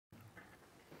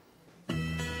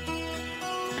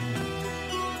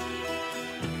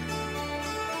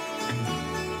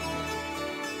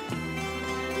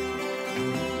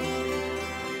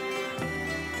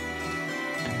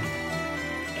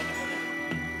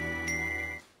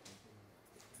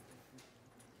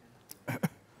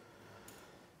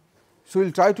So, we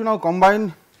will try to now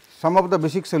combine some of the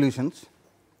basic solutions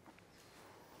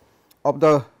of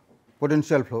the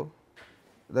potential flow,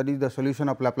 that is the solution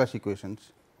of Laplace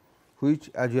equations, which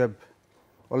as you have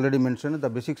already mentioned, the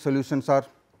basic solutions are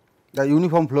the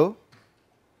uniform flow,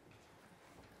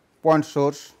 point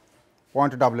source,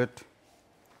 point doublet,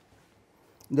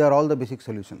 they are all the basic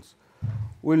solutions.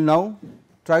 We will now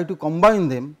try to combine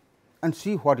them and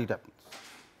see what it happens.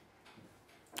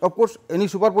 Of course, any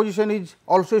superposition is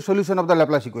also a solution of the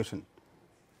Laplace equation,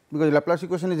 because Laplace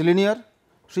equation is linear.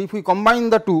 So, if we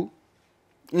combine the two,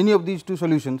 any of these two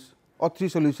solutions or three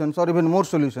solutions or even more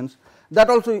solutions, that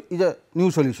also is a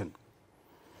new solution.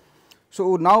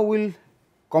 So, now we will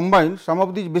combine some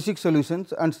of these basic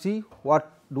solutions and see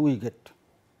what do we get.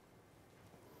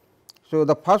 So,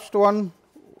 the first one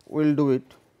we will do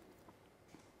it.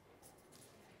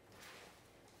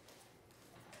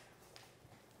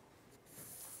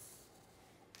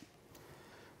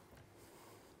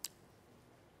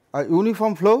 A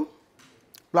uniform flow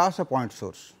plus a point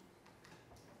source,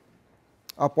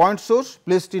 a point source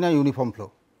placed in a uniform flow.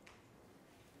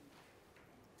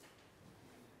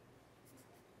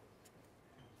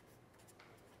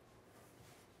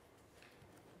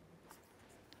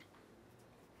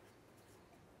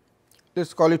 Let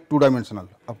us call it two dimensional,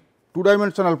 a two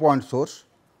dimensional point source.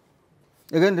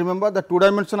 Again remember, the two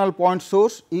dimensional point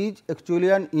source is actually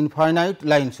an infinite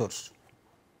line source.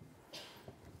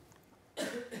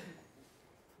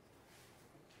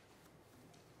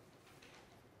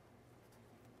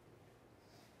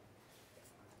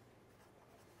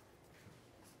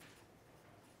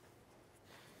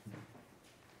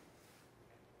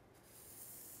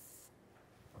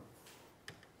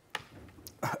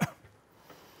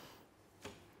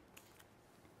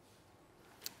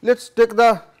 Let us take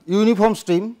the uniform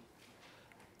stream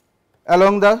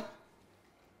along the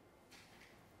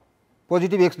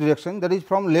positive x direction, that is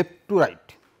from left to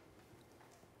right,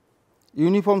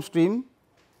 uniform stream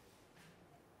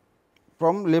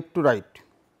from left to right.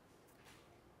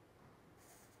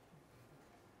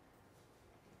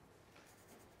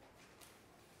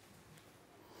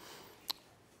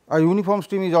 A uniform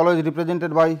stream is always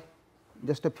represented by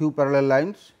just a few parallel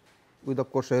lines with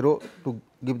of course arrow to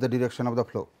give the direction of the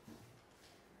flow,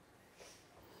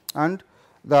 and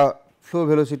the flow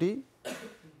velocity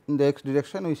in the x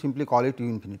direction we simply call it u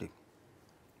infinity,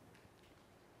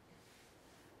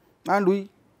 and we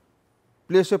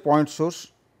place a point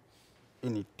source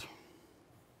in it.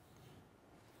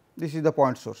 This is the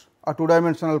point source, a two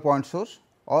dimensional point source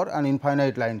or an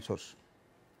infinite line source.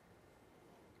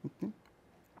 Okay.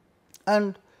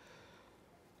 And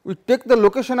we take the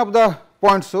location of the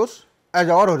point source as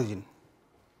our origin.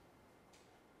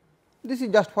 This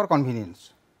is just for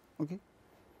convenience. Okay.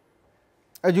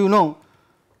 As you know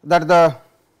that the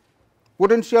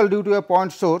potential due to a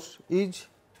point source is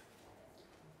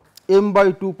m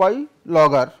by 2 pi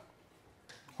log r,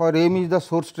 where m is the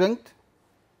source strength,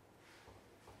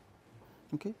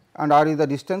 okay, and r is the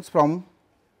distance from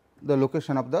the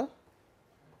location of the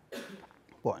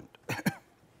point.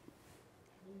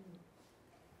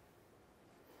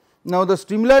 Now, the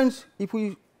streamlines, if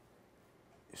we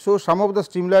show some of the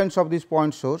streamlines of this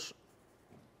point source,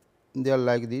 they are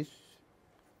like this,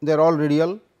 they are all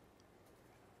radial.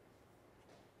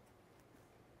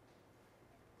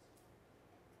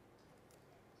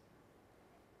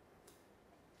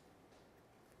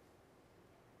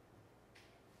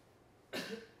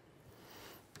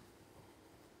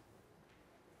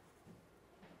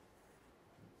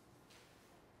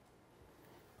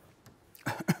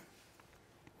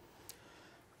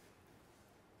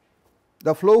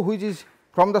 The flow which is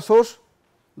from the source,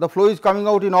 the flow is coming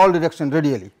out in all directions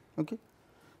radially. Okay.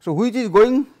 So, which is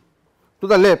going to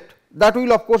the left, that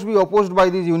will of course be opposed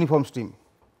by this uniform stream,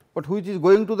 but which is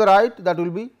going to the right, that will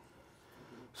be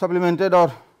supplemented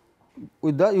or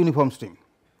with the uniform stream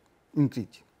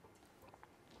increase.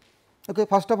 Okay.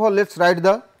 First of all, let us write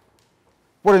the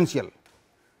potential.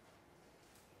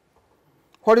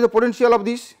 What is the potential of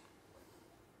this?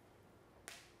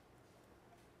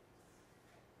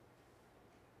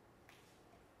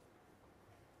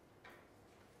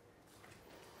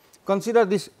 Consider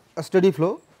this a steady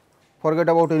flow, forget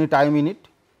about any time in it.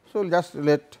 So, just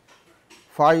let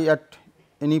phi at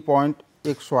any point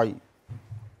x y,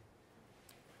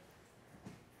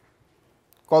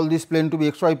 call this plane to be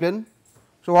x y plane.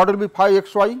 So, what will be phi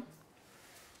x y?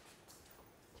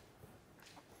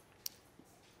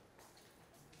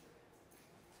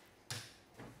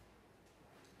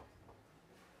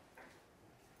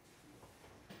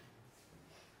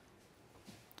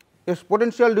 Its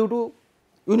potential due to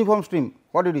uniform stream,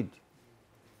 what it is?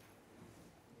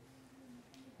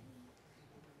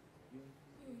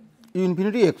 u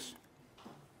infinity x,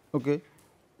 okay,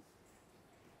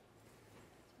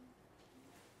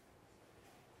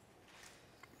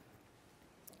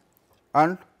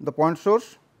 and the point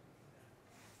source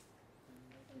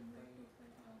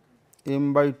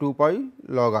m by 2 pi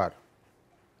log r.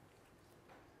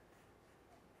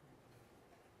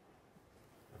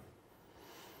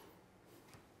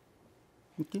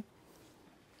 Okay.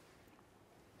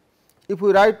 If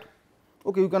we write,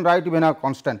 okay, you can write even a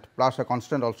constant plus a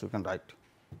constant also you can write,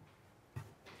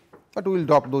 but we will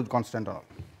drop those constant and all.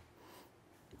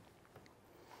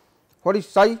 What is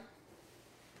psi?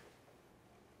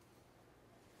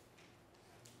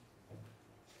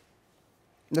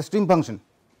 The stream function.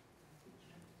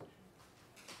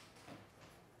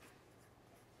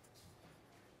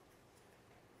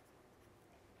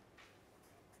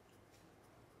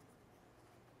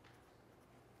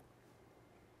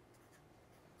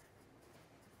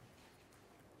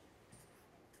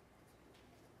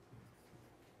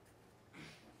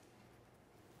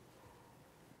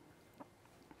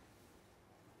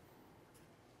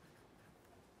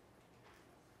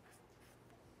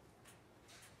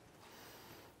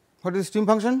 What is stream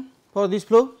function for this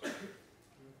flow?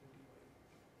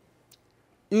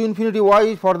 U infinity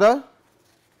y for the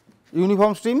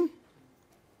uniform stream.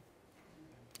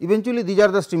 Eventually, these are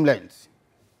the streamlines.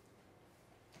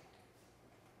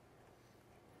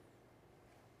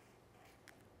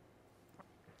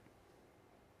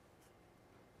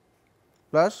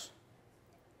 Plus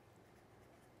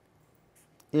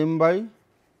m by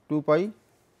 2 pi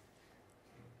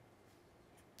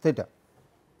theta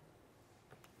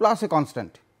plus a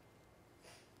constant.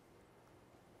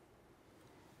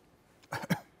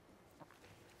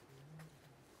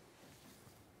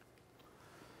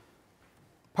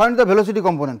 Find the velocity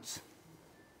components.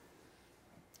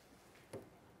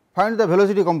 Find the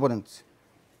velocity components.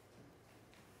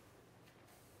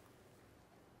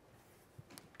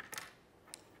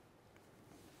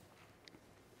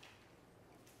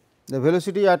 The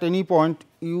velocity at any point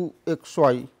u x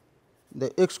y,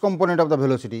 the x component of the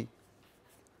velocity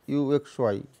u x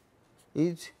y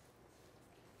is,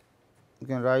 you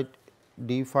can write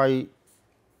d phi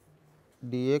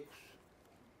dx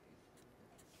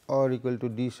or equal to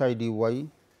d psi dy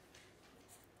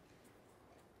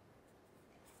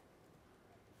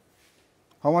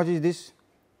how much is this?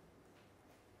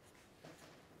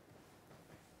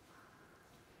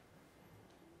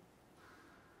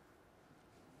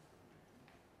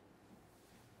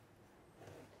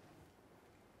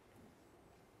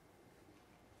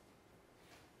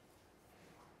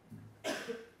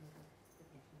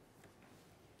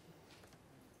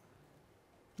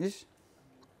 Yes.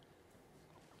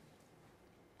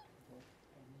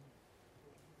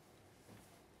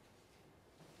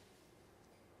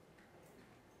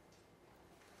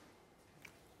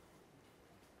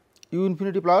 U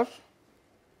infinity plus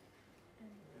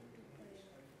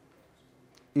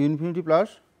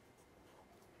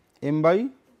m by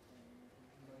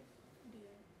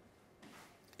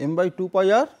 2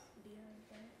 pi r.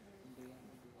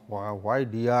 Why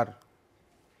dr?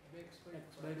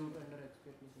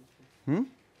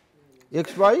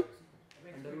 X by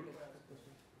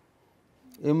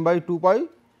m by 2 pi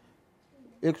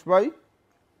x by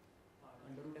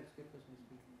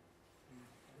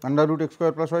under root x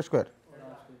square plus y square.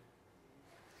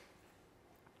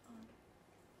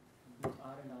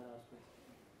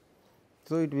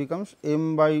 So, it becomes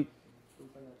m by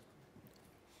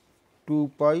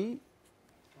 2 pi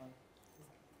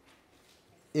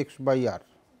x by r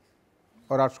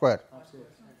or r square.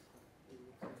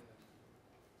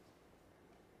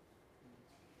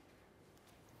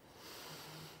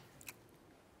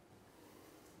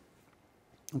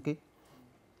 Okay.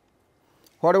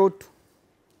 What about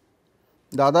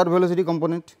the other velocity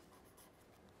component?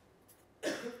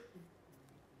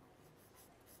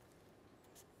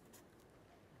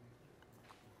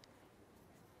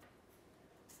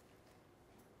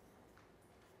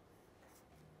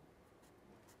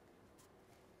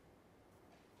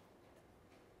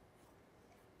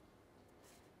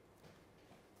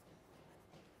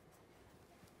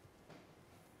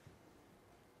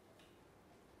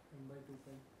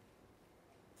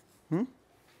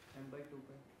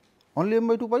 Only m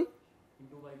by 2 pi?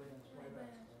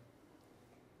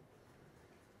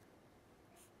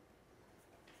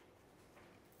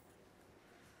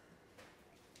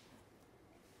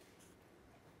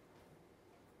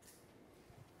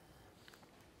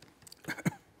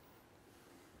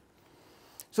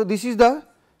 So, this is the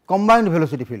combined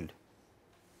velocity field.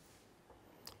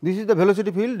 This is the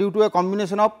velocity field due to a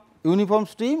combination of uniform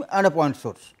stream and a point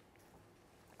source.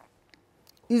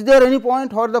 Is there any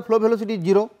point where the flow velocity is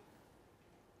 0?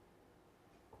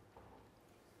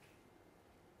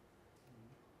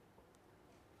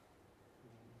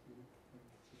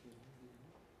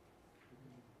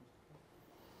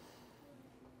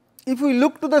 If we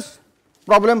look to this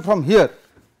problem from here,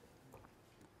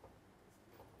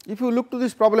 if you look to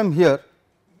this problem here,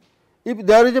 if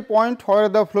there is a point where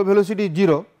the flow velocity is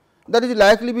 0, that is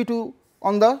likely be to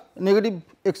on the negative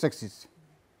x axis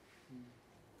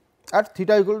at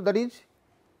theta equal, that is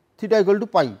theta equal to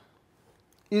pi.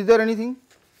 Is there anything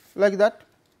like that?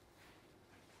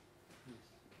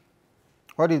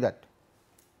 What is that?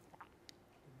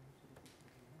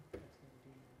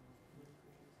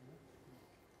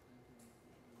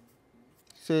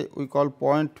 Say we call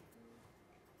point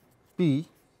P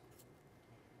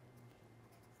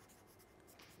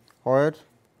where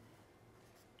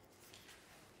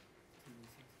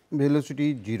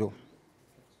velocity is 0.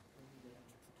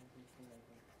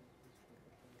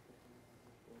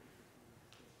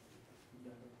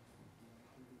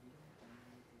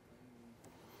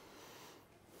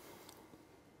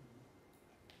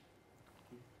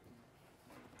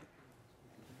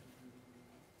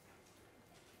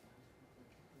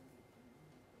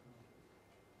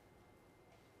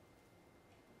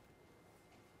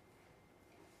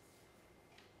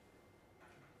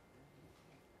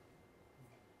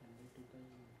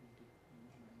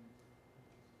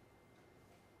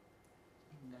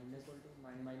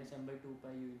 minus m by 2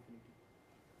 pi u infinity.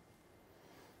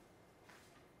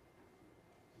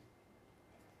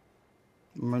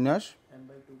 Minus m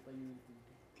by 2 pi u infinity.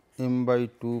 m by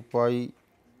 2 pi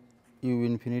u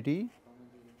infinity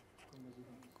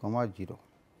comma 0.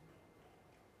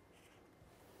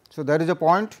 So, there is a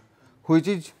point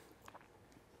which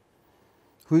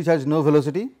has no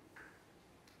velocity,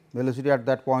 velocity at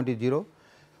that point is 0.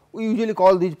 We usually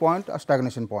call this point a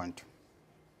stagnation point.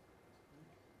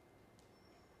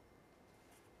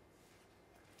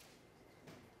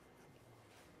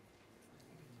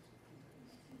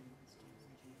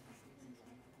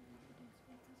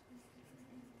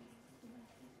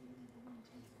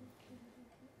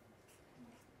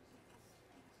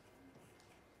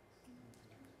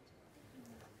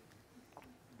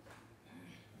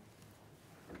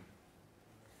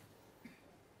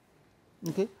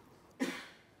 Okay.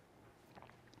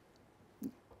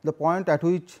 The point at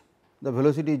which the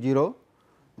velocity is 0,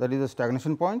 that is the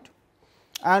stagnation point,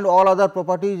 and all other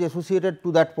properties associated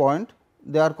to that point,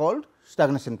 they are called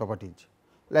stagnation properties.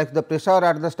 Like the pressure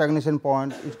at the stagnation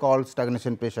point is called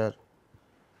stagnation pressure,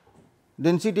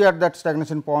 density at that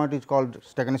stagnation point is called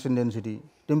stagnation density,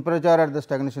 temperature at the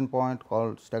stagnation point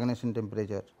called stagnation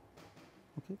temperature.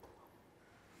 Okay.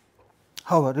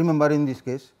 However, remember in this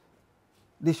case,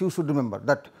 this you should remember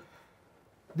that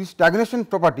this stagnation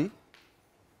property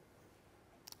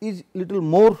is little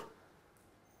more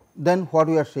than what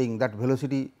we are saying, that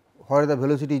velocity, where the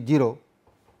velocity is 0,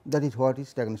 that is what is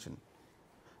stagnation.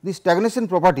 This stagnation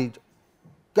properties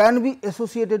can be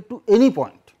associated to any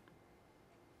point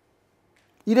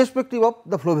irrespective of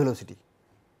the flow velocity.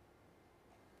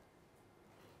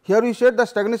 Here we said the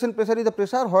stagnation pressure is the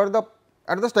pressure where the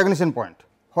at the stagnation point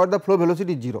where the flow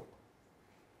velocity is 0,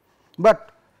 but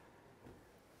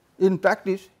in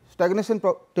practice stagnation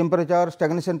temperature,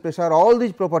 stagnation pressure, all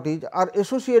these properties are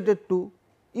associated to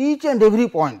each and every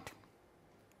point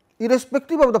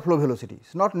irrespective of the flow velocity. It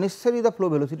is not necessary the flow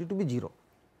velocity to be 0.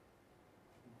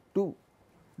 To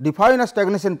define a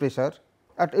stagnation pressure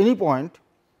at any point,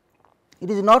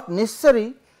 it is not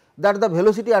necessary that the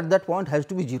velocity at that point has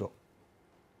to be 0.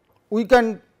 We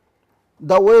can,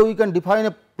 the way we can define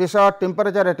a pressure,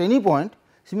 temperature at any point,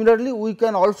 similarly we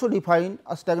can also define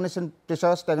a stagnation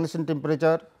pressure, stagnation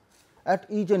temperature at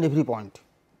each and every point.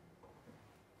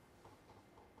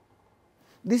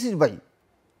 This is by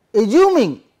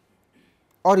assuming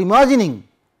or imagining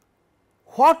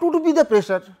what would be the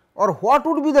pressure or what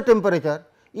would be the temperature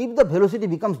if the velocity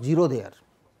becomes 0 there.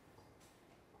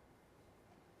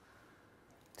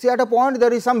 Say at a point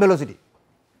there is some velocity,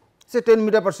 say 10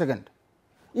 meter per second.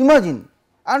 Imagine,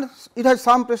 and it has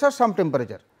some pressure, some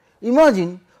temperature.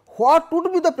 Imagine what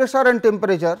would be the pressure and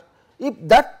temperature if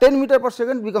that 10 meter per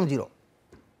second becomes 0.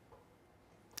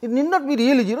 It need not be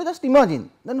really 0, just imagine,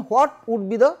 then what would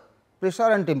be the pressure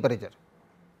and temperature.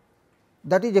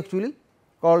 That is actually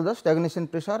called the stagnation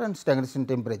pressure and stagnation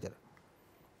temperature.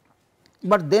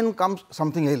 But then comes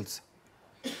something else.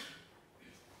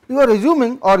 You are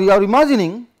assuming or you are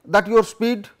imagining that your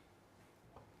speed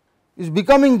is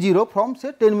becoming 0 from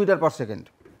say 10 meter per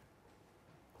second.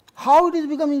 How it is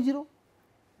becoming 0?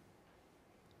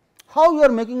 How you are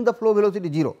making the flow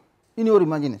velocity 0 in your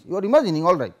imagination? You are imagining,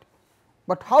 all right.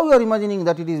 but how you are imagining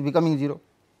that it is becoming 0?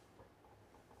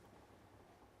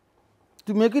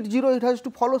 To make it 0, it has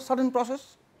to follow certain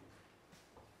process.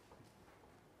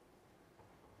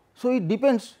 So, it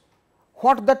depends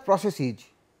what that process is,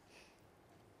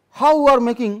 how you are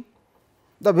making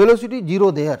the velocity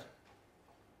 0 there.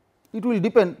 It will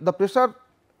depend, the pressure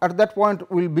at that point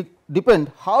will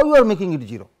depend how you are making it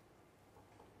 0.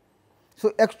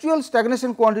 So, actual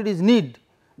stagnation quantities need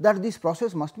that this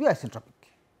process must be isentropic.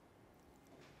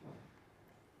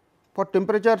 For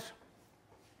temperature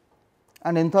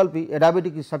and enthalpy,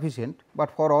 adiabatic is sufficient,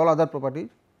 but for all other properties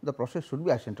the process should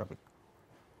be isentropic.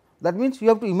 That means, you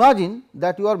have to imagine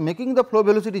that you are making the flow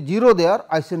velocity 0 there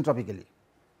isentropically.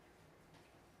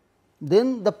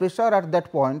 Then the pressure at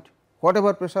that point,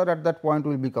 whatever pressure at that point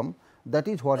will become, that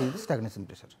is what is the stagnation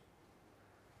pressure.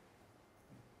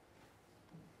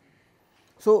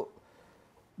 So,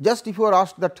 just if you are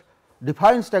asked that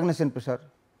define stagnation pressure,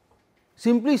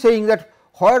 simply saying that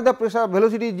where the pressure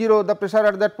velocity is 0, the pressure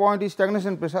at that point is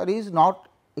stagnation pressure is not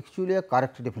actually a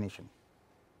correct definition.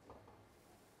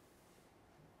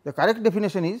 The correct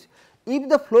definition is, if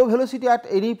the flow velocity at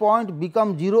any point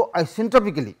becomes 0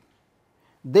 isentropically,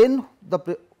 then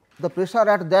the pressure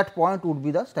at that point would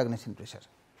be the stagnation pressure.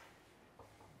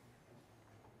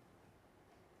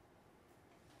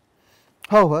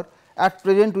 However, at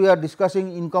present we are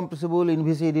discussing incompressible,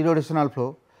 inviscid, irrotational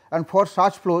flow, and for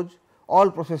such flows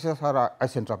all processes are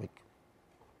isentropic.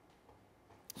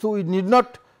 So, we need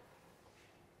not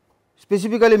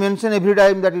specifically mention every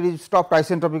time that it is stopped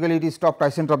isentropically, it is stopped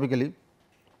isentropically,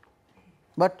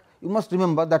 but you must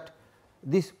remember that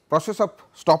this process of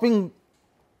stopping,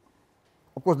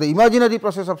 of course, the imaginary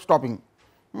process of stopping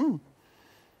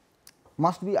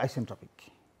must be isentropic.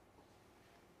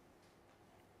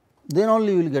 Then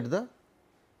only you will get the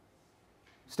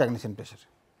stagnation pressure,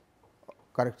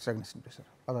 correct stagnation pressure,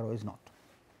 otherwise not.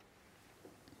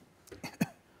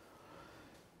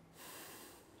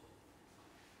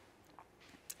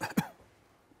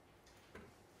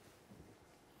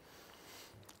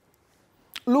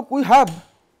 Look, we have,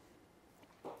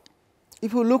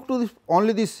 if you look to this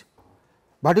only this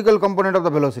vertical component of the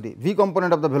velocity, v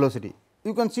component of the velocity,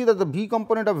 you can see that the v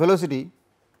component of velocity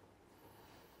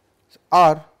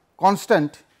are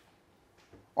constant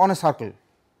on a circle.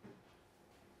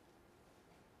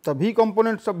 The v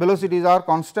components of velocities are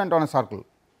constant on a circle.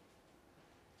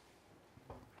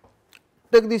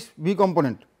 Take this v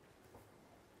component,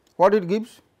 what it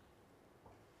gives?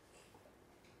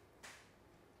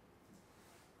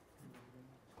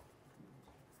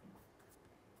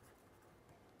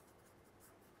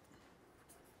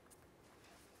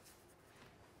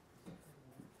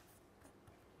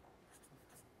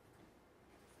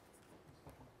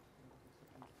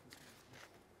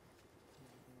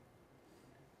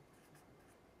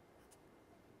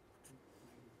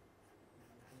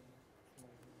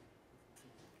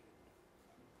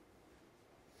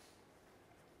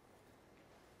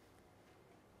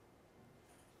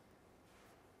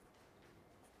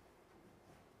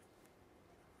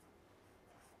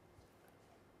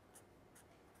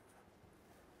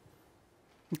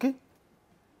 Okay.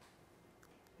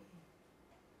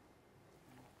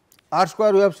 R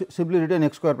square we have simply written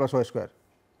x square plus y square.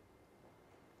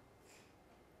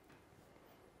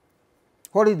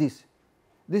 What is this?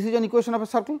 This is an equation of a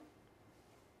circle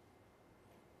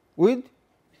with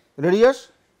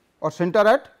radius or center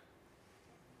at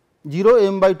 0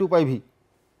 m by 2 pi v.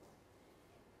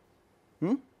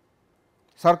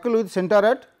 Circle with center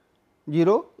at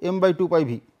 0 m by 2 pi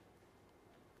v.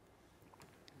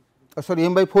 Sorry,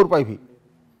 m by 4 pi v,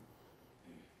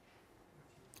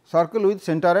 circle with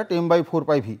center at m by 4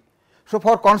 pi v. So,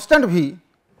 for constant v,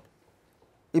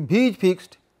 if v is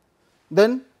fixed,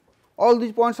 then all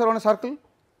these points are on a circle.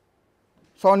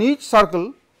 So, on each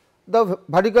circle the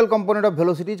vertical component of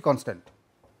velocity is constant.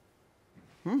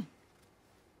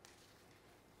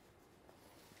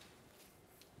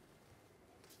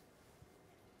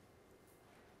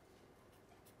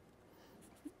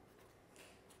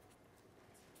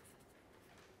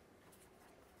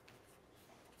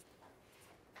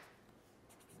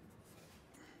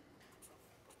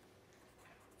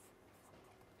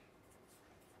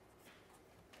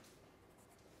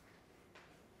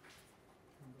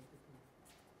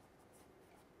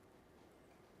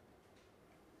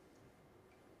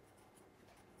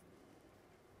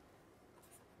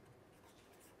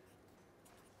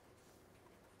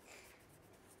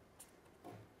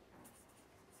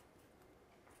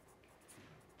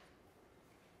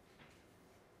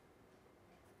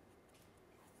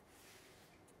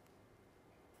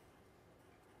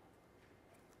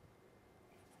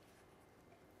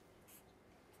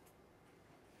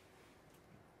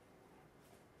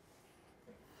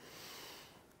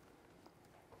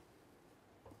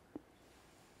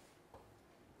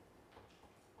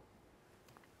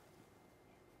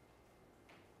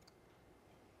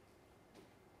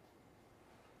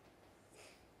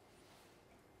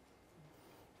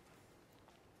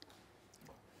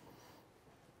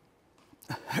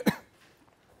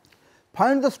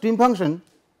 find the stream function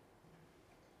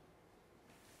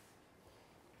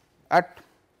at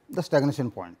the stagnation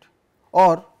point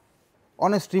or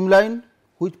on a streamline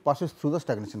which passes through the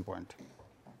stagnation point.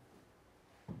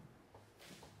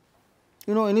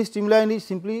 You know, any streamline is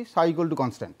simply psi equal to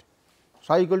constant.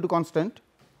 Psi equal to constant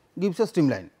gives a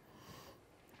streamline.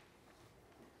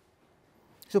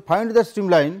 So, find the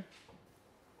streamline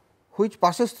which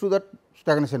passes through that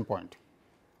stagnation point.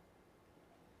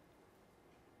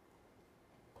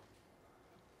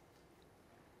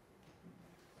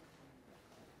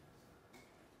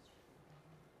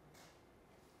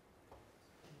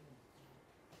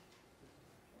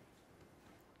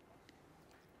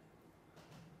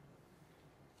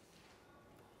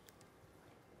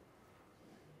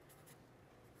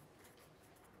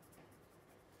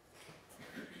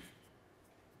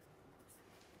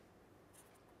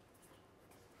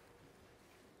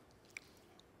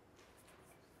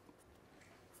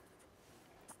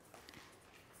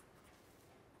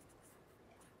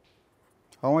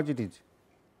 How much it is?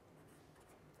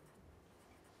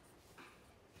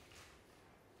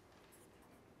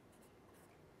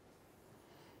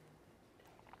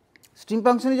 Stream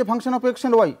function is a function of x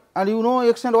and y, and you know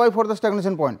x and y for the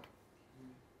stagnation point.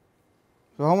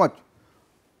 So, how much?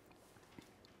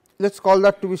 Let us call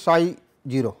that to be psi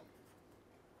 0.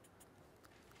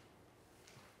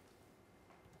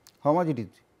 How much it is?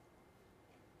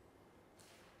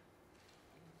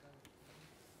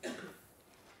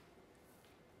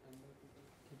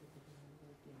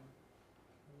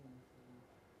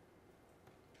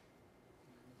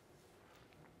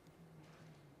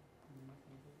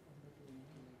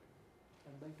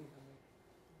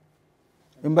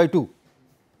 M by 2.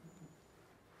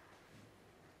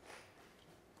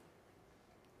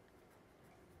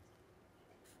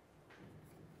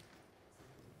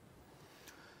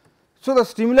 So, the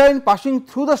streamline passing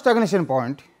through the stagnation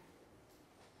point,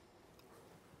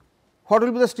 what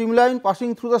will be the streamline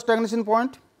passing through the stagnation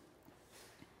point?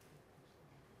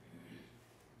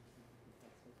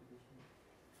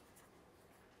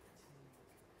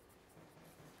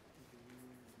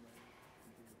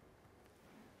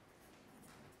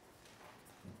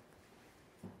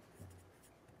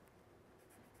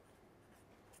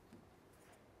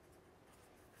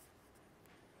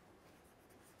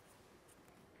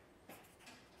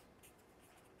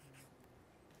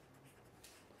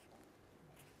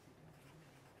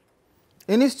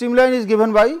 Any streamline is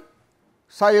given by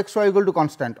psi x y equal to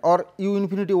constant or u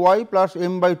infinity y plus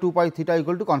m by 2 pi theta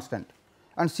equal to constant,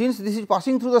 and since this is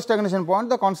passing through the stagnation point,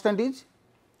 the constant is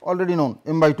already known,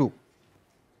 m by 2.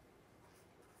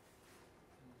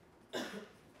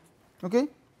 Okay.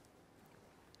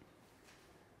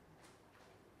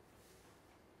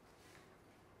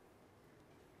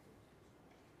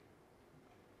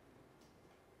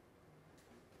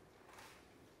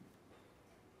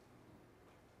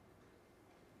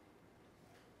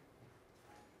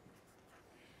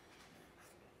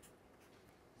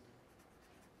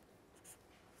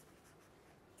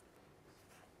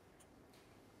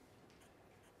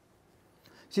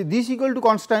 See, this equal to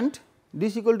constant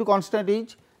is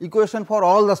equation for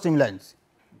all the streamlines,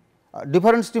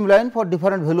 different streamline for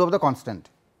different value of the constant.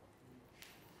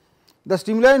 The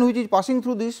streamline which is passing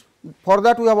through this, for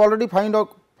that we have already found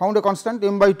a constant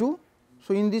m by 2.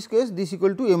 So, in this case this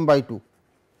equal to m by 2,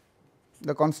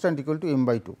 the constant equal to m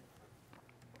by 2.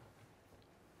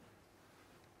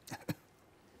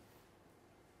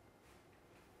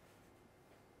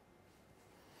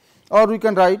 Or we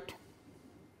can write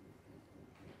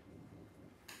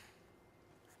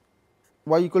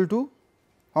y equal to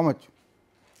how much?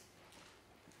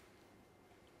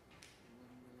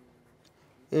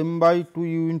 M by 2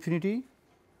 u infinity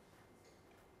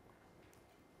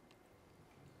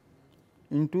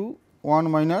into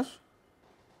 1 minus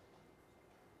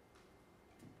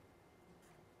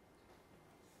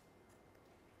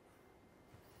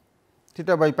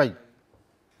theta by pi.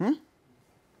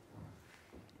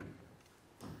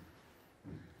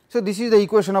 So, this is the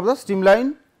equation of the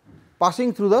streamline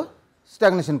passing through the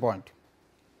stagnation point.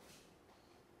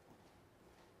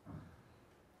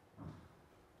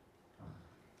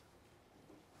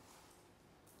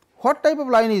 What type of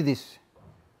line is this?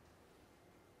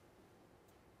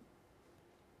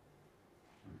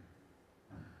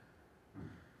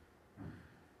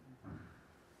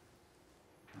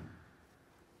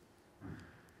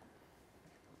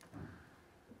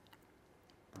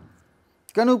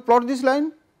 Can you plot this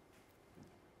line?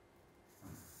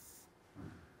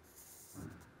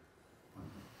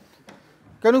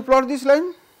 Can you plot this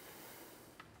line?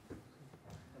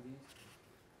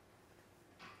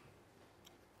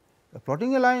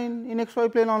 Plotting a line in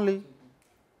xy plane only.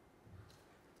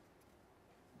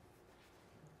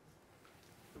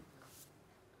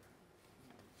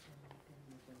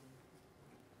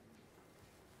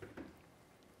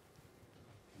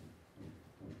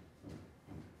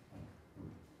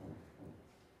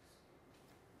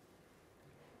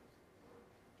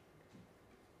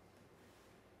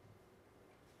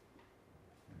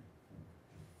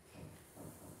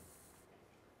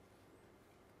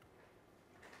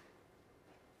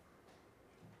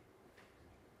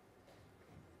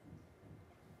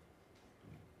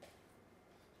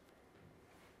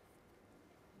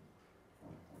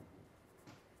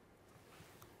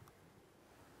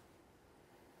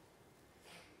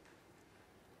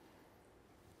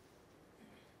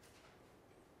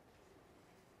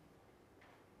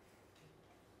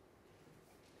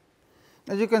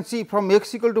 As you can see, from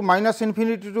x equal to minus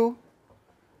infinity to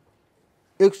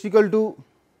x equal to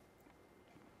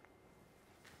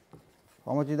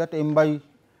how much is that, m by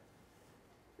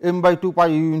 2 pi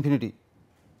u infinity.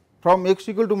 From x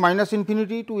equal to minus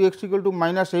infinity to x equal to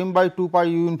minus m by 2 pi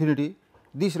u infinity,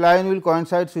 this line will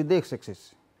coincide with the x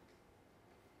axis.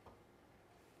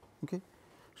 Okay.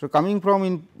 So, coming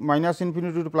from minus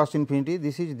infinity to plus infinity,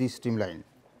 this is this streamline,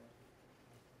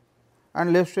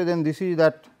 and let us say then this is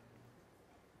that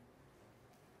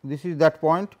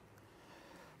point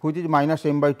which is minus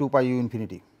m by 2 pi u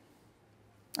infinity.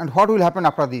 And what will happen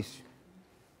after this?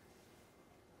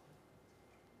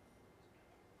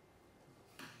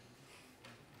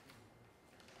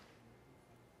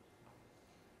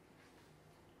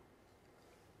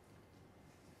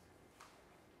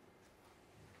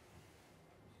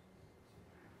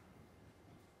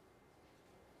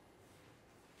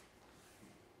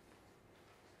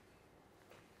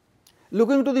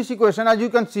 Looking to this equation, as you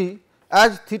can see,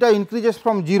 as theta increases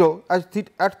from 0, at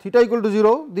theta equal to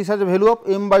 0, this has a value of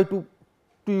m by 2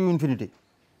 to u infinity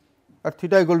at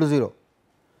theta equal to 0.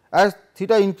 As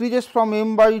theta increases from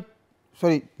 0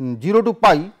 to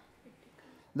pi,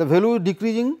 the value is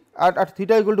decreasing, at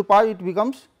theta equal to pi it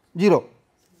becomes 0,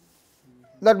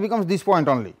 that becomes this point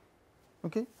only.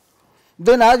 Okay.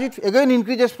 Then as it again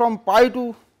increases from pi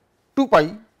to 2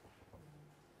 pi,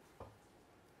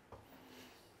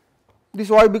 this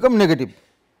y become negative,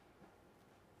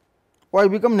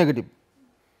 but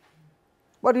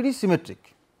it is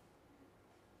symmetric.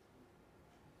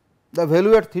 The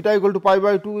value at theta equal to pi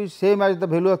by 2 is same as the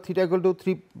value of theta equal to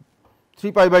 3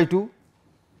 pi by 2,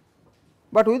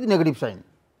 but with negative sign.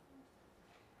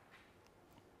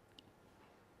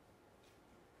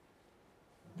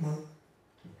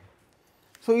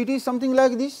 So, it is something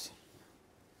like this.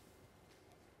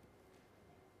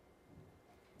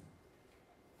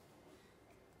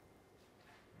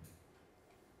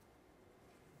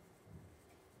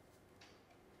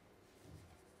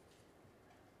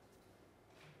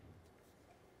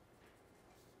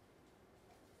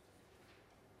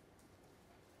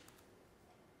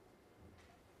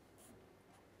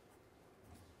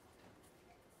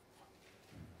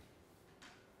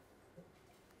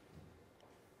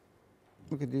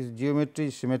 Okay, this geometry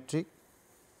is symmetric.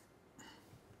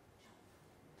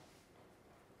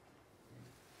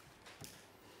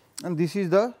 And this is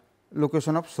the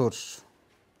location of source.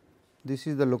 This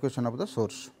is the location of the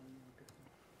source.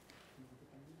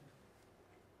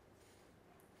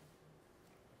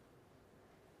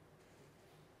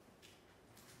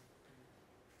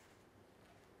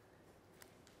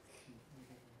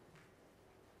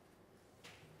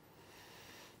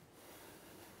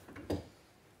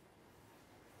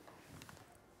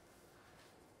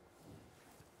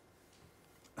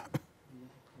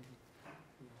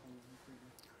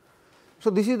 So,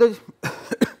 this is the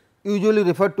usually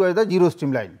referred to as the zero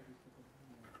streamline.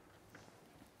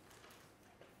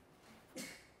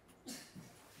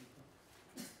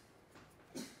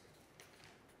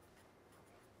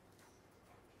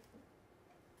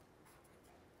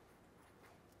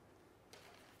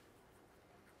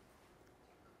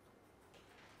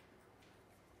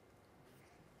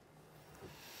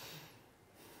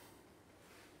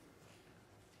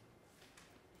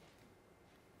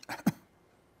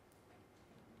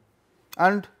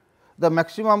 And the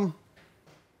maximum,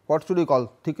 what should we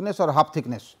call, thickness or half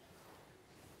thickness?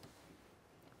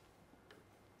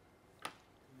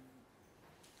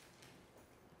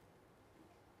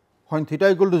 When theta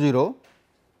equal to 0,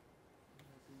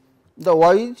 the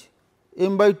y is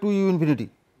m by 2 u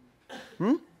infinity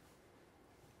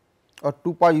or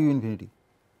 2 pi u infinity,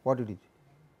 what it is,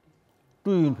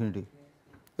 2 u infinity,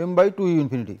 m by 2 u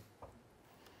infinity.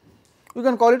 You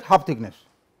can call it half thickness,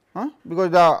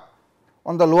 because the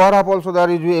on the lower half also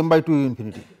there is m by 2 u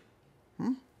infinity.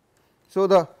 So,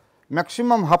 the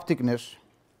maximum half thickness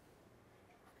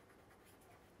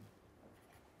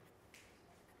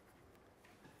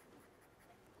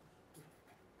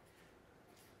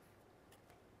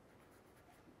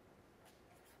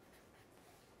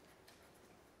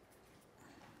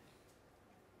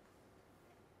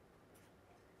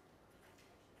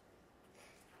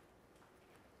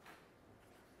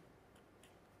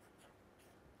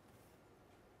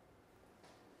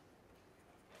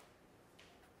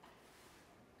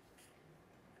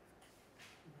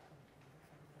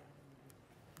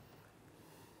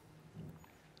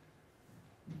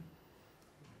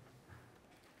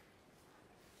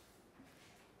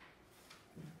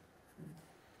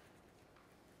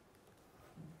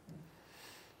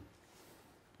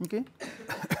Okay.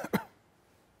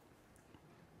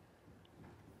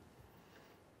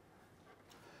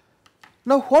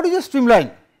 Now, what is a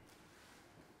streamline?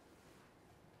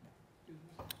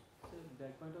 So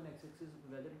that point on x axis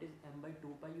whether it is m by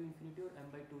 2 pi u infinity or m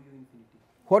by 2 u infinity.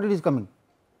 What it is coming?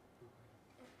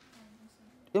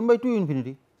 M by 2 u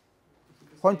infinity.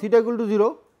 When theta equal to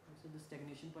 0. So the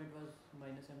stagnation point was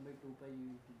minus m by 2 pi u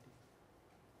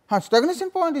infinity. Stagnation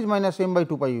point is minus m by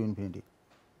 2 pi u infinity.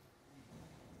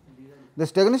 These are The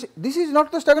stagnation, this is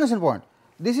not the stagnation point,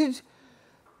 this is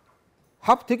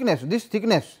half thickness, this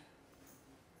thickness,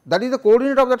 that is the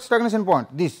coordinate of that stagnation point,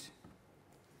 this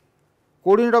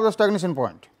coordinate of the stagnation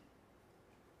point.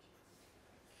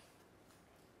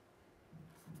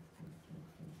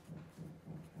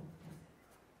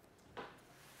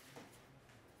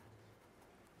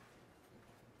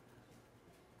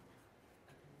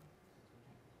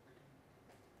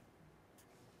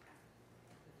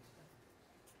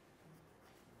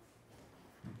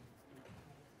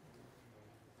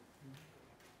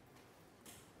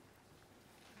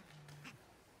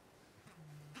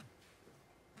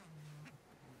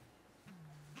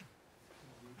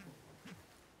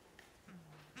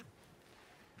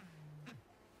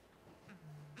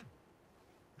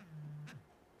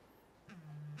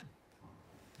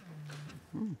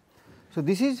 So,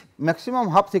 this is maximum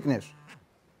half thickness,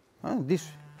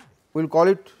 this we will call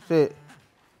it say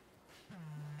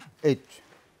h,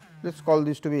 let us call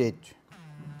this to be h.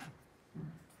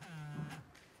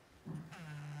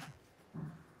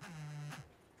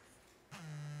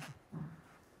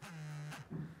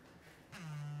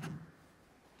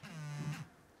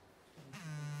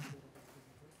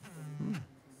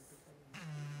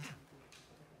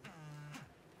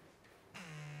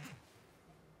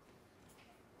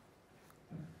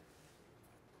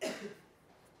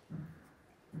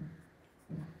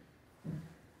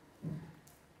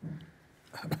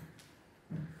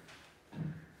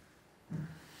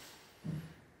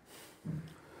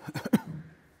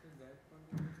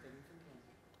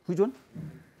 Which one?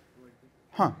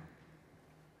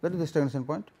 That is the stagnation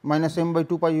point, minus m by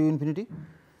 2 pi u infinity.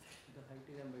 the height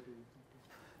is m by 2 u infinity.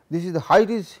 This is the height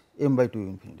is m by 2 u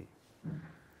infinity.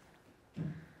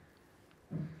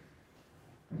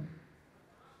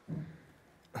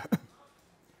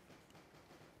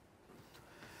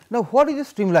 Now, what is a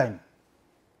streamline?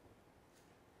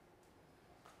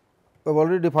 We have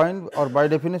already defined, or by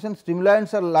definition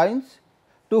streamlines are lines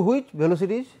to which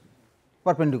velocity is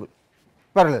perpendicular,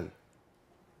 parallel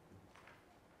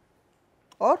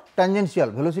or tangential.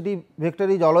 Velocity vector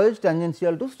is always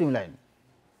tangential to streamline.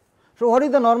 So, what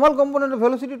is the normal component of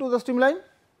velocity to the streamline?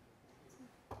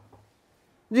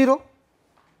 0.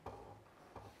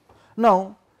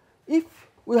 Now, if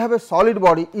we have a solid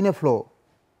body in a flow,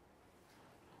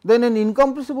 then an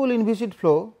incompressible inviscid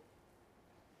flow,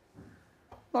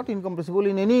 not incompressible,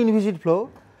 in any inviscid flow,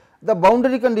 the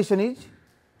boundary condition is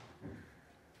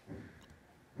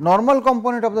normal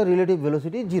component of the relative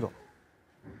velocity is 0,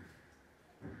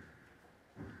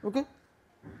 okay,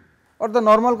 or the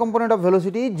normal component of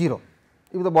velocity is 0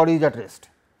 if the body is at rest.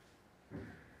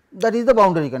 That is the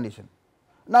boundary condition.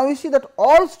 Now, we see that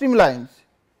all streamlines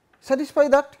satisfy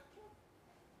that.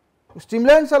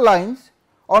 Streamlines are lines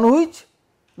on which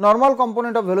normal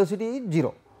component of velocity is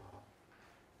 0.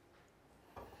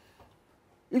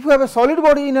 If you have a solid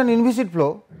body in an inviscid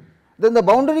flow, then the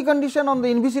boundary condition on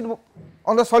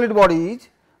the solid body is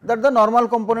that the normal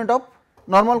component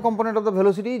of the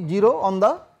velocity is 0 on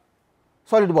the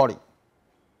solid body.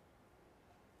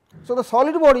 So, the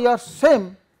solid body are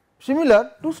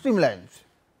similar to streamlines.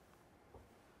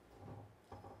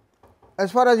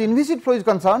 As far as inviscid flow is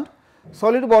concerned,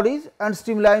 solid bodies and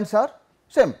streamlines are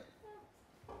same,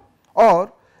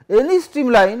 or any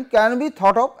streamline can be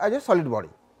thought of as a solid body.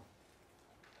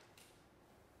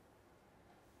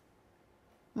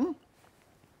 You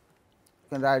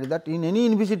can write that in any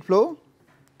inviscid flow,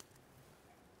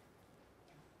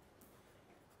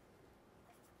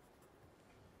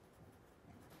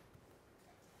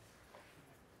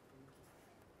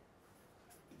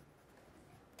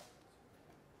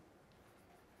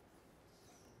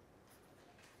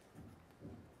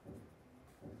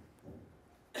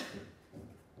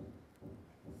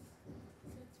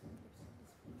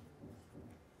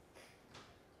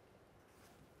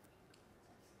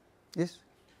 yes.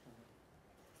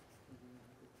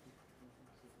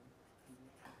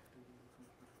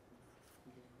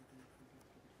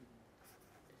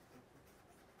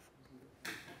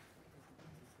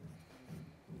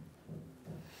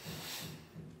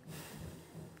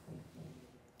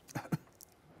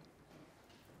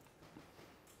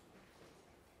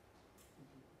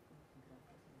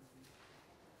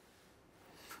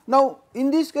 Now,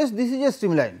 in this case this is a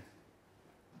streamline.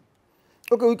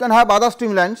 Okay, we can have other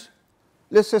streamlines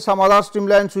let us say some other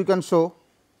streamlines we can show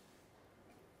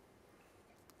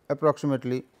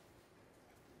approximately.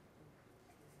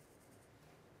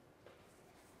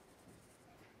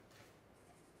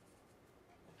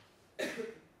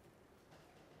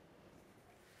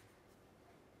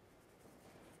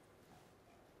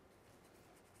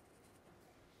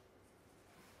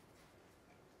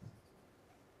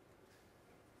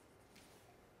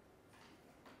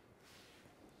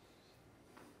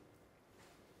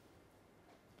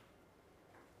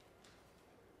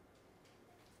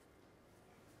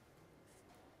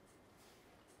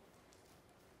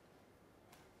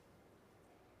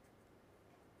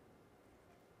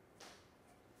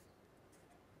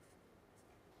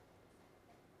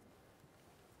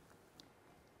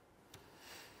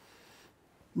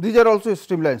 These are also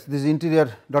streamlines, these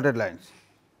interior dotted lines.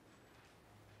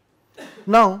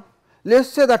 Now, let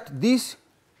us say that this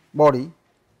body,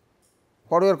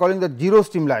 what we are calling the 0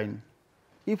 streamline,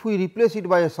 if we replace it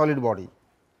by a solid body,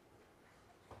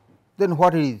 then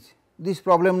what it is? This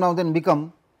problem now then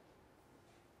become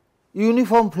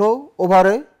uniform flow over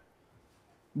a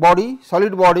body,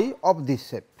 solid body of this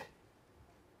shape,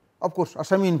 of course, a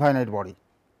semi infinite body.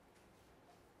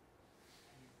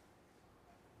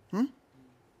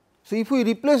 So, if we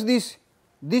replace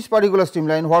this particular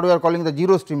streamline, what we are calling the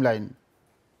 0 streamline,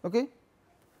 okay,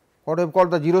 what we have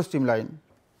called the 0 streamline,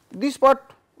 this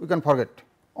part we can forget,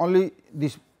 only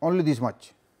this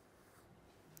much,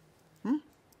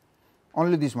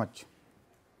 only this much.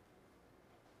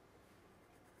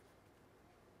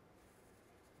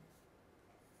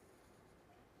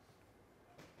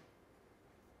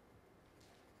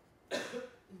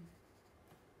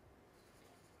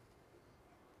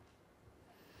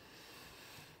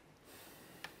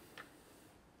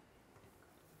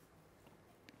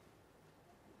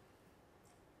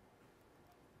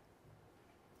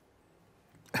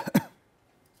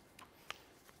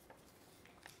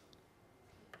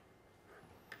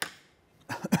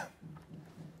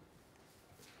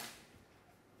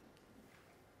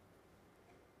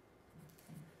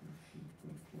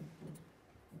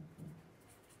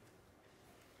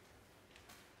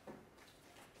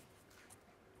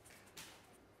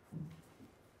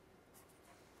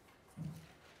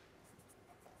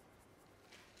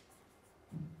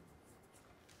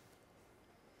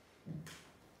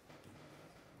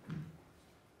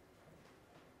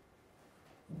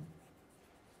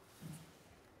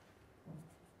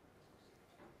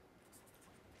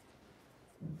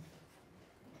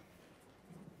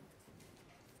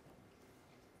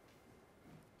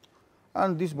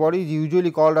 And this body is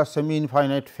usually called as semi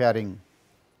infinite fairing.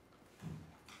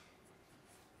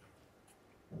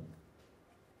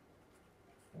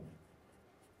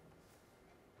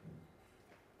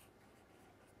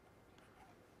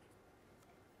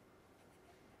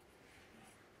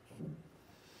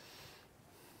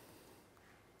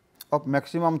 Of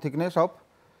maximum thickness of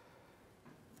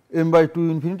m by 2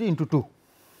 infinity into 2.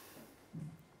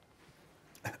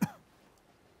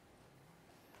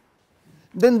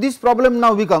 Then this problem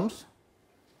now becomes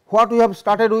what we have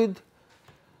started with,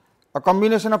 a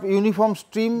combination of uniform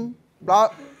stream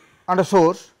and a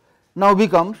source, now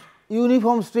becomes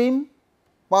uniform stream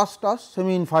passed as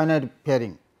semi infinite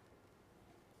fairing.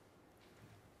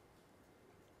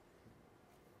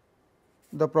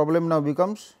 The problem now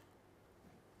becomes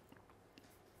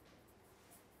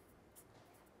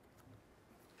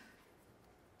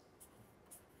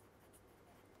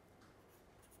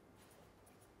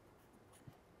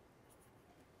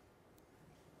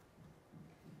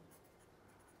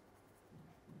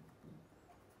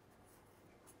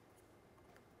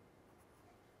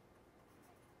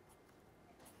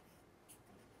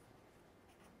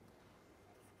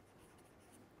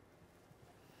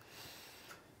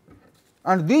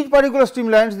and these particular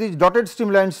streamlines, these dotted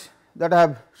streamlines that I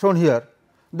have shown here,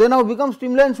 they now become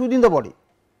streamlines within the body,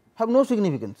 have no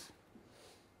significance.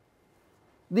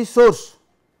 This source,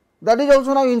 that is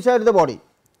also now inside the body,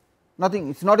 nothing,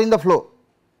 it is not in the flow.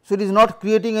 So, it is not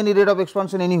creating any rate of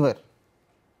expansion anywhere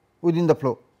within the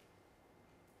flow,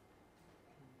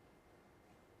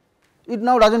 it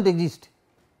now does not exist.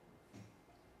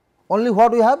 Only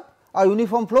what we have, a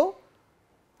uniform flow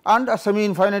and a semi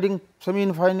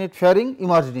infinite fairing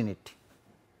emerged in it,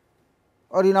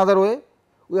 or in other way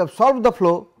we have solved the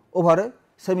flow over a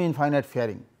semi infinite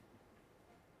fairing.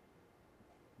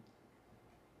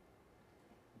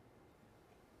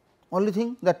 Only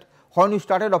thing that when we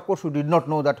started, of course, we did not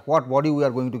know that what body we are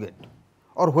going to get,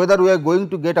 or whether we are going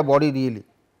to get a body really,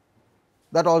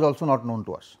 that was also not known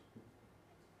to us.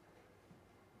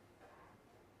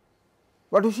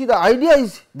 But you see, the idea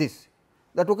is this,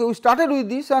 that okay, we started with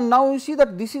this and now we see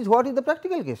that this is what is the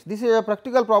practical case. This is a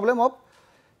practical problem of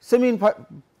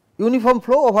uniform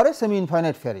flow over a semi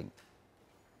infinite fairing.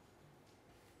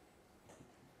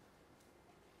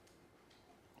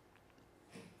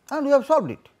 And we have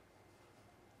solved it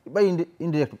by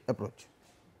indirect approach.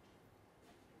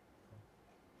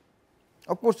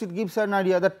 Of course, it gives an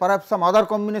idea that perhaps some other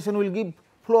combination will give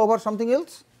flow over something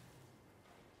else.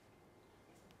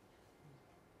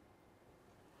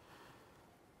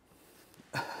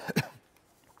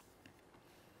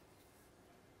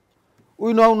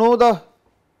 We now know the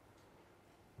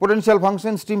potential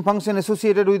function, stream function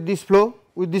associated with this flow,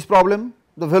 with this problem,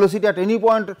 the velocity at any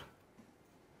point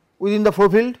within the flow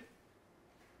field.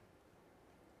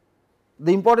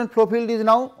 The important flow field is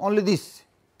now only this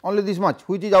much,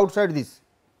 which is outside this.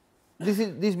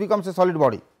 This becomes a solid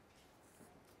body.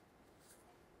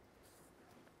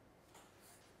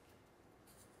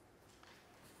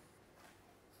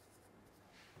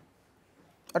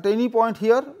 At any point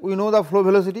here, we know the flow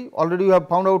velocity, already we have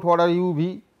found out what are u,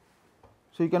 v.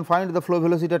 So, you can find the flow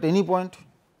velocity at any point,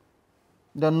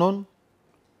 they are known,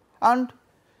 and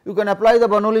you can apply the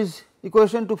Bernoulli's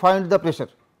equation to find the pressure.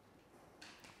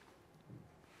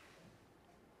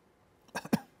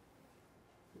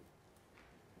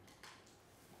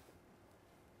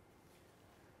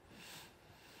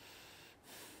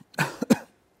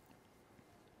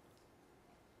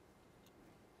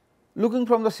 Looking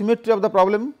from the symmetry of the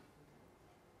problem,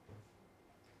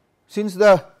 since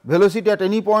the velocity at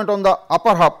any point on the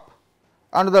upper half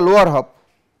and the lower half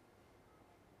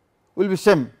will be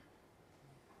same,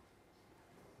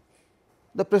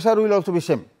 the pressure will also be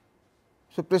same.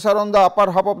 So, pressure on the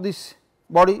upper half of this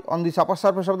body, on this upper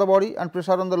surface of the body, and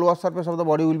pressure on the lower surface of the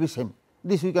body will be same.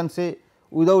 This we can say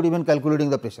without even calculating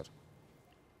the pressure.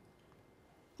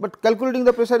 But calculating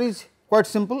the pressure is quite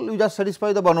simple, you just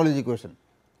satisfy the Bernoulli's equation.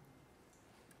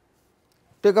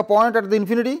 Take a point at the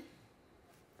infinity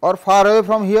or far away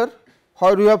from here,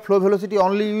 where you have flow velocity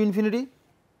only u infinity,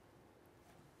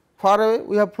 far away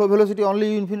we have flow velocity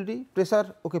only u infinity,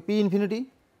 pressure okay, p infinity.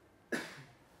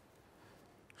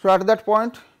 So, at that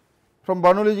point from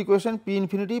Bernoulli's equation p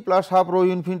infinity plus half rho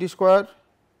u infinity square,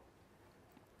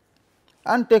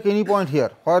 and take any point here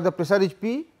where the pressure is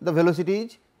p, the velocity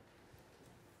is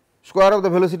square of the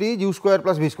velocity is u square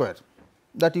plus v square,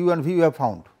 that u and v we have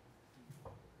found.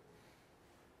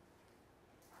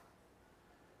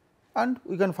 And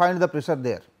we can find the pressure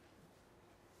there.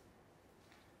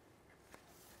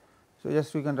 So,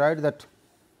 just we can write that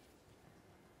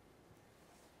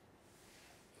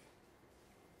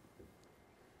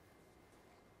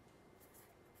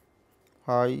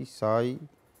phi psi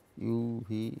u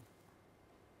v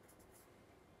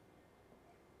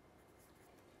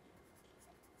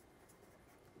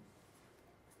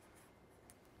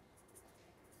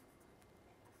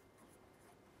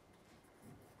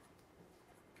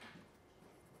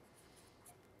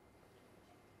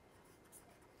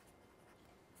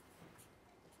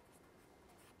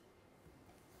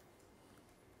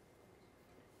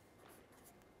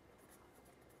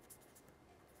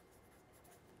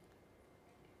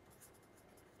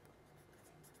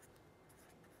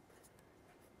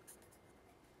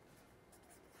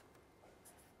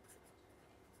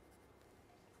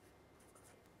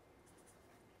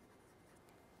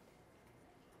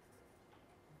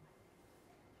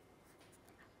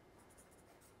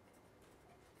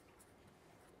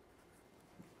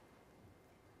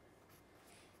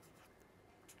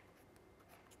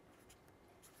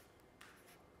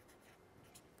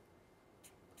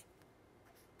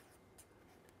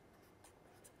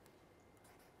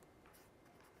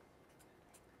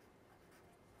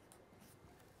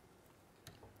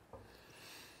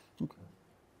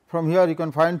from here you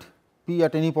can find p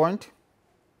at any point.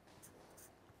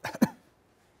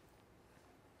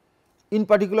 In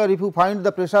particular, if you find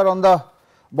the pressure on the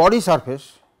body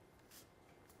surface,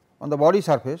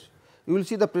 you will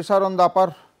see the pressure on the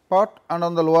upper part and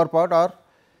on the lower part are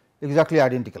exactly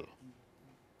identical,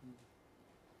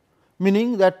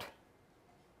 meaning that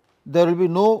there will be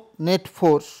no net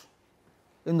force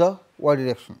in the y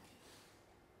direction.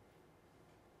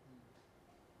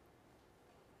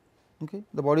 Okay.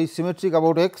 The body is symmetric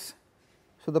about x,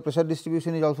 so the pressure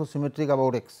distribution is also symmetric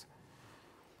about x.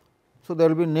 So, there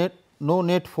will be no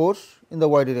net force in the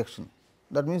y direction,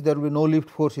 that means there will be no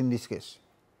lift force in this case.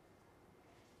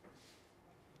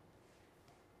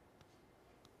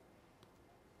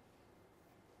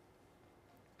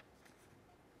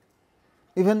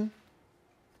 Even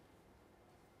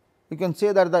you can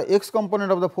say that the x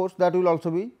component of the force, that will also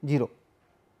be 0.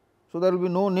 So, there will be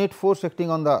no net force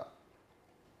acting on the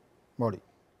body.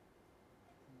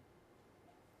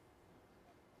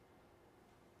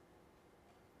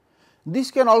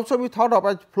 This can also be thought of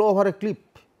as flow over a cliff.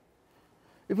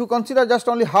 If you consider just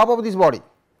only half of this body,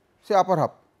 say upper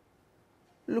half,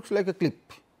 it looks like a cliff.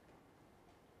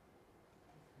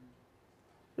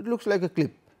 It looks like a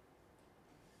cliff.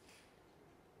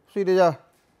 So, it is a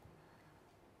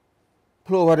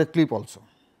flow over a cliff also.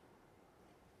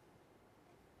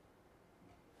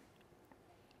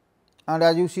 And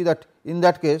as you see that in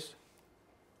that case,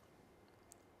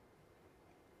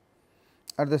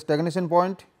 at the stagnation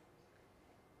point,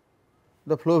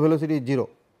 the flow velocity is 0.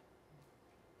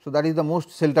 So, that is the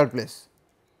most sheltered place.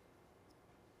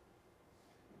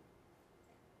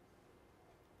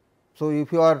 So,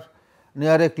 if you are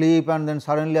near a cliff and then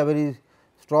suddenly a very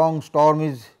strong storm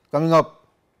is coming up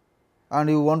and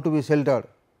you want to be sheltered,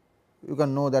 you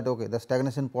can know that okay, the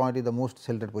stagnation point is the most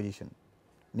sheltered position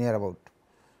near about.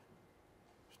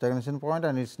 Stagnation point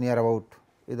and its near about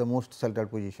is the most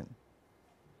sheltered position.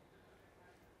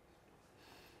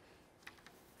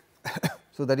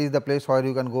 So, that is the place where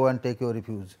you can go and take your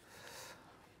refuge.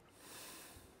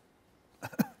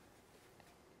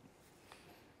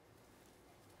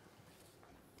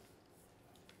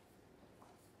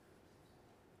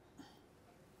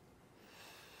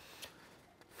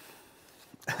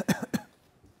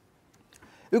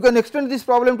 You can extend this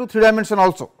problem to 3 dimension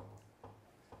also.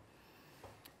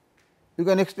 You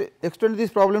can extend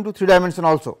this problem to 3 dimension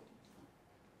also.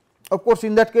 Of course,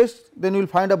 in that case then you will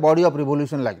find a body of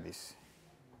revolution like this.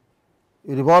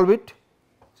 You revolve it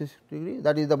 60 degree,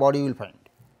 that is the body you will find.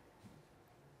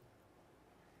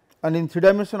 And in 3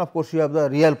 dimension, of course, you have the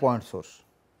real point source,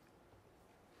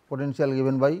 potential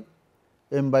given by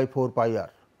m by 4 pi r.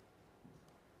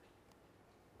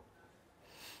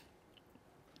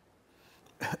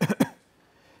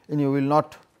 And you will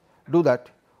not do that.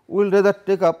 We will rather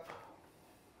take up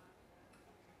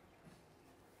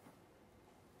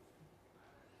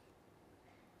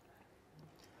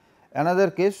another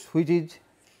case which is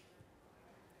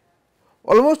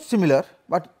almost similar,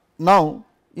 but now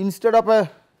instead of a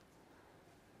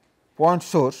point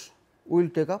source we will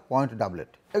take a point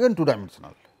doublet, again 2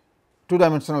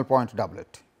 dimensional point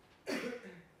doublet.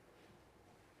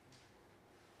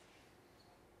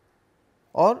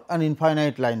 Or an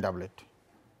infinite line doublet.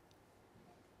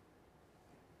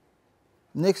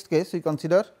 Next case we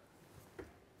consider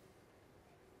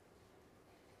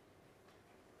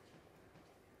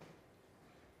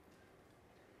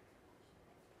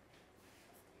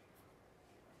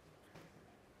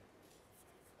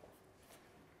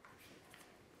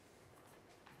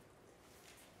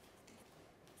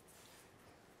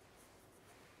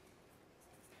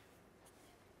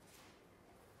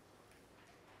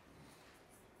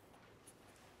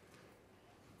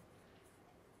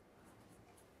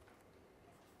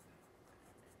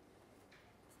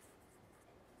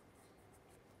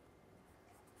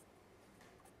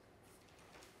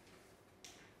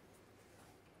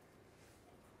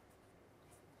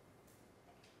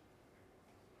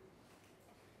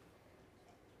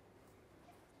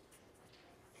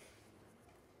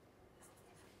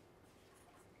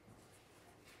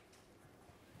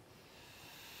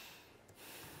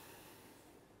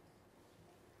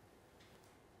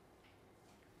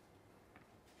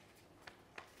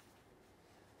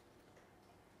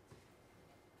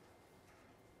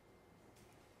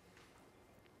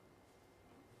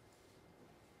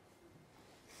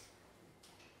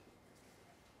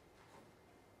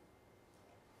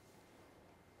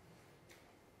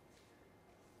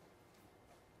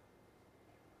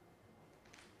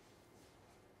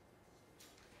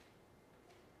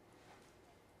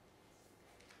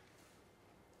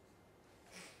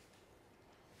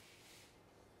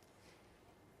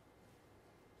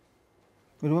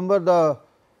remember the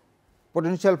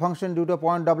potential function due to a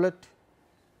point doublet.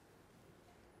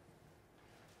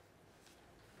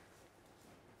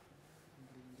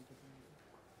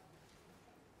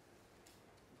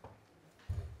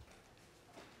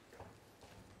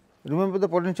 Remember the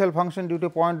potential function due to a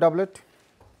point doublet.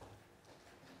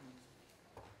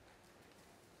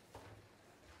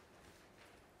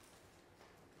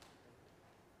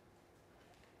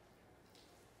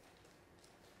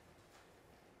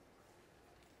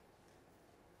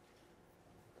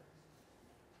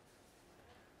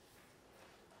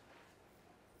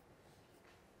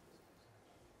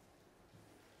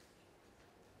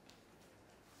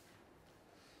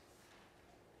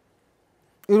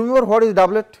 You remember what is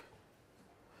doublet?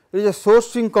 It is a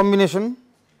source sink combination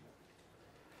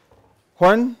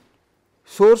when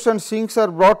source and sinks are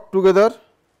brought together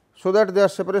so that their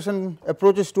separation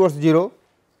approaches towards 0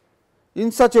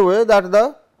 in such a way that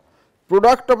the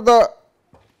product of the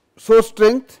source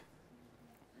strength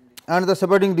and the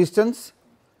separating distance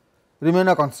remain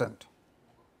a constant,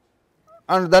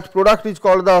 and that product is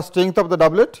called the strength of the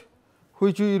doublet,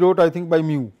 which we wrote I think by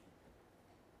mu.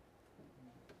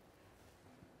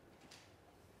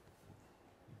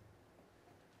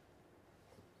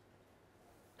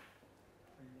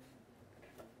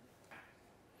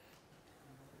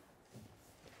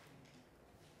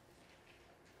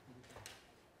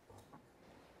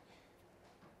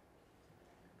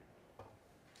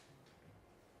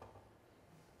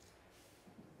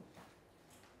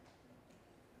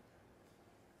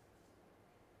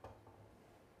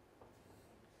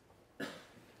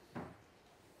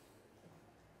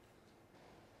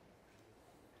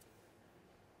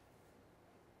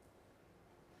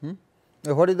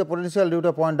 Now, what is the potential due to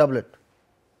a point doublet?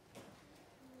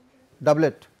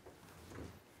 Doublet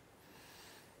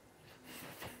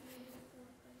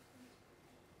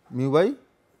mu by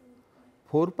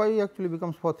 4 pi actually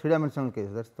becomes for 3 dimensional case,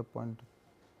 that is the point,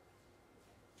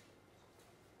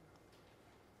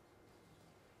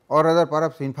 or rather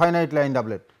perhaps infinite line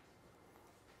doublet,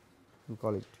 we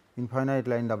call it infinite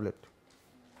line doublet.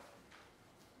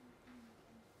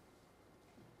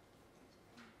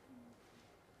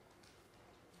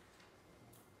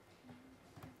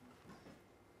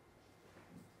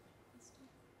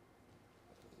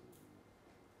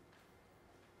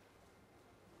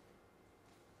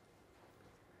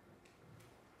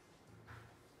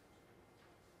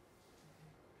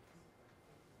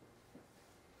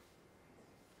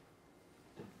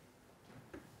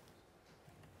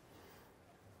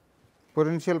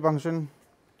 Potential function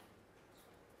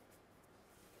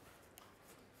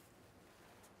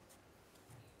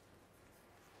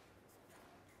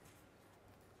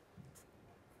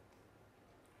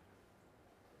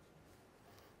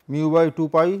mu by 2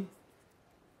 pi,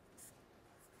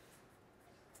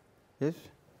 yes,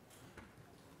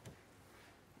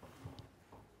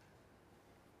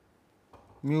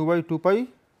 mu by 2 pi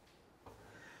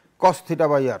cos theta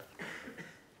by r.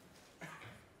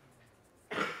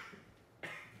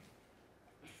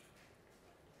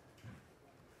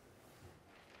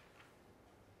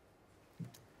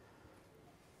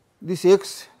 This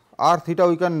x r theta,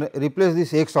 we can replace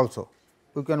this x also,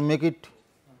 we can make it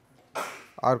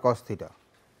r cos theta,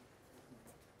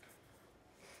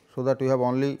 so that we have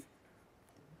only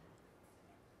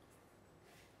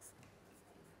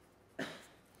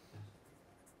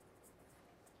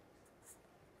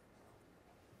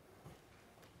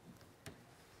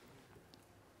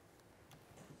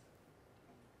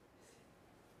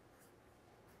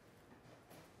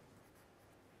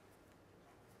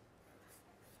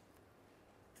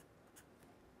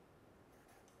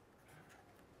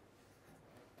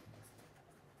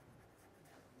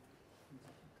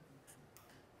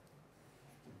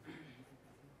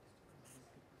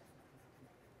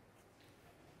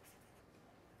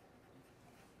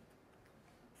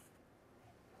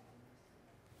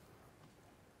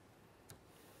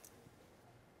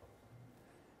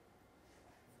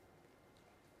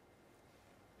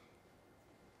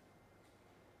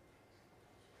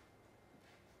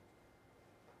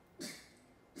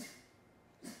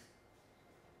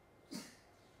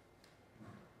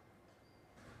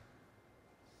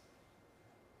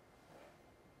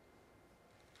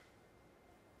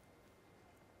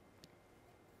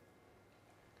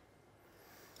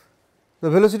the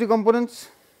velocity components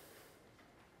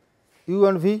u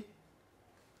and v.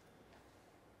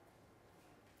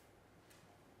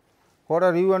 What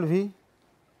are u and v?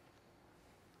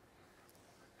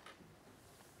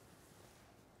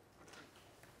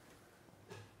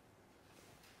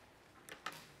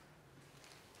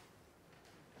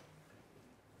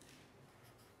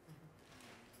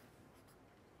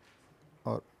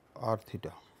 Or r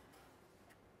theta.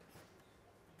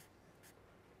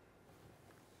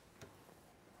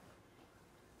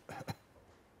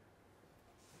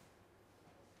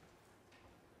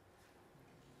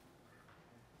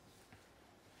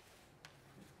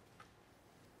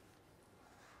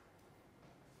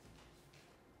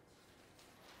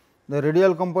 The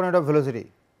radial component of velocity,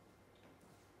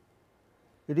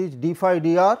 it is d phi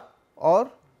dr or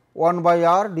 1 by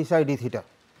r d psi d theta.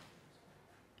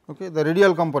 Okay. The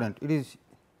radial component, it is,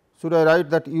 should I write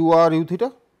that u r u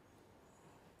theta?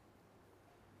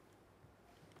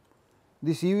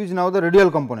 This u is now the radial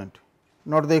component,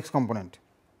 not the x component.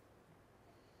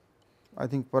 I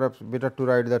think perhaps better to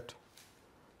write that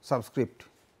subscript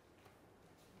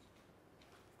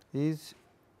is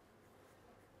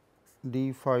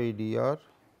d phi dr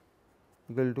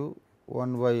equal to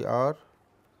 1 by r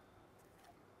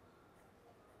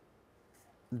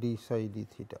d psi d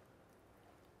theta.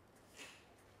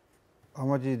 How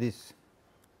much is this?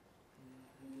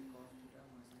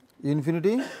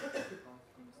 infinity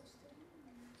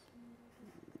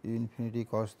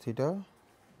cos theta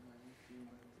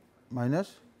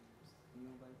minus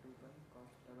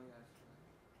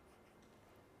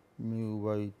mu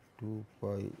by 2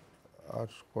 pi r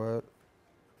square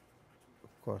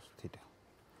cos theta.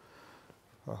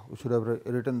 We should have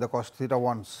written the cos theta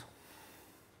once.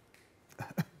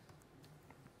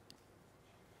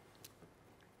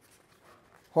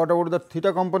 What about the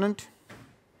theta component?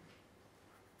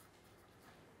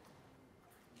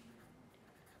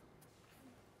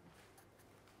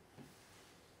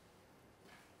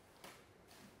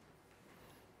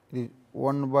 It is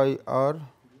 1 by r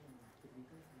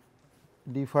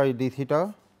d phi d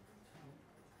theta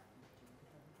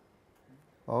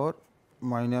or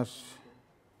minus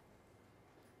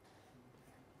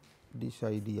d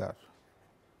psi dr.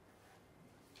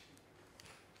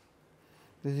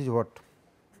 This is what?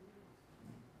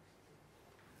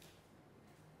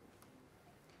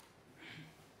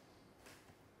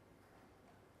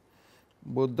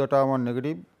 Both the term are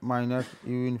negative, minus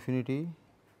u infinity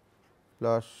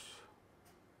plus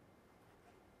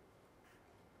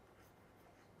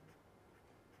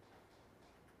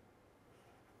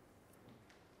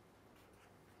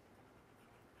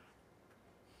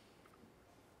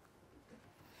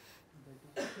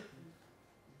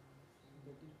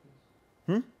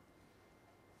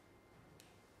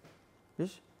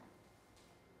yes.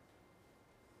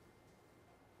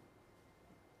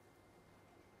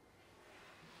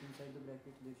 Inside the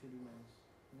bracket there should be minus.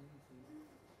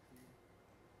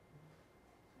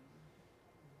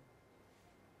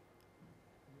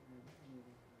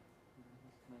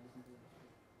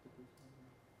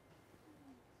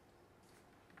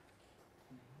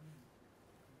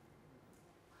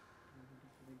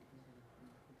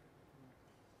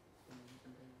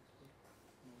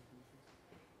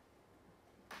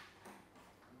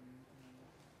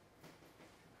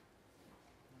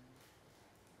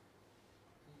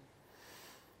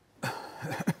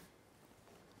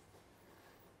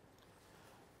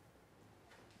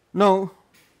 Now,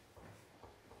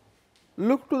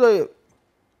 look to the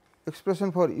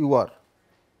expression for u r.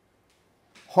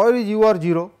 Where is u r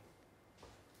 0?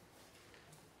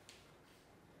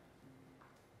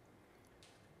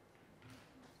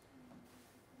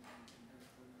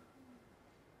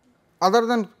 Other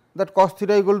than that cos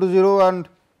theta equal to 0 and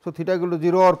so theta equal to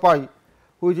 0 or pi,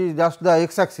 which is just the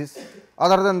x axis.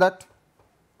 Other than that,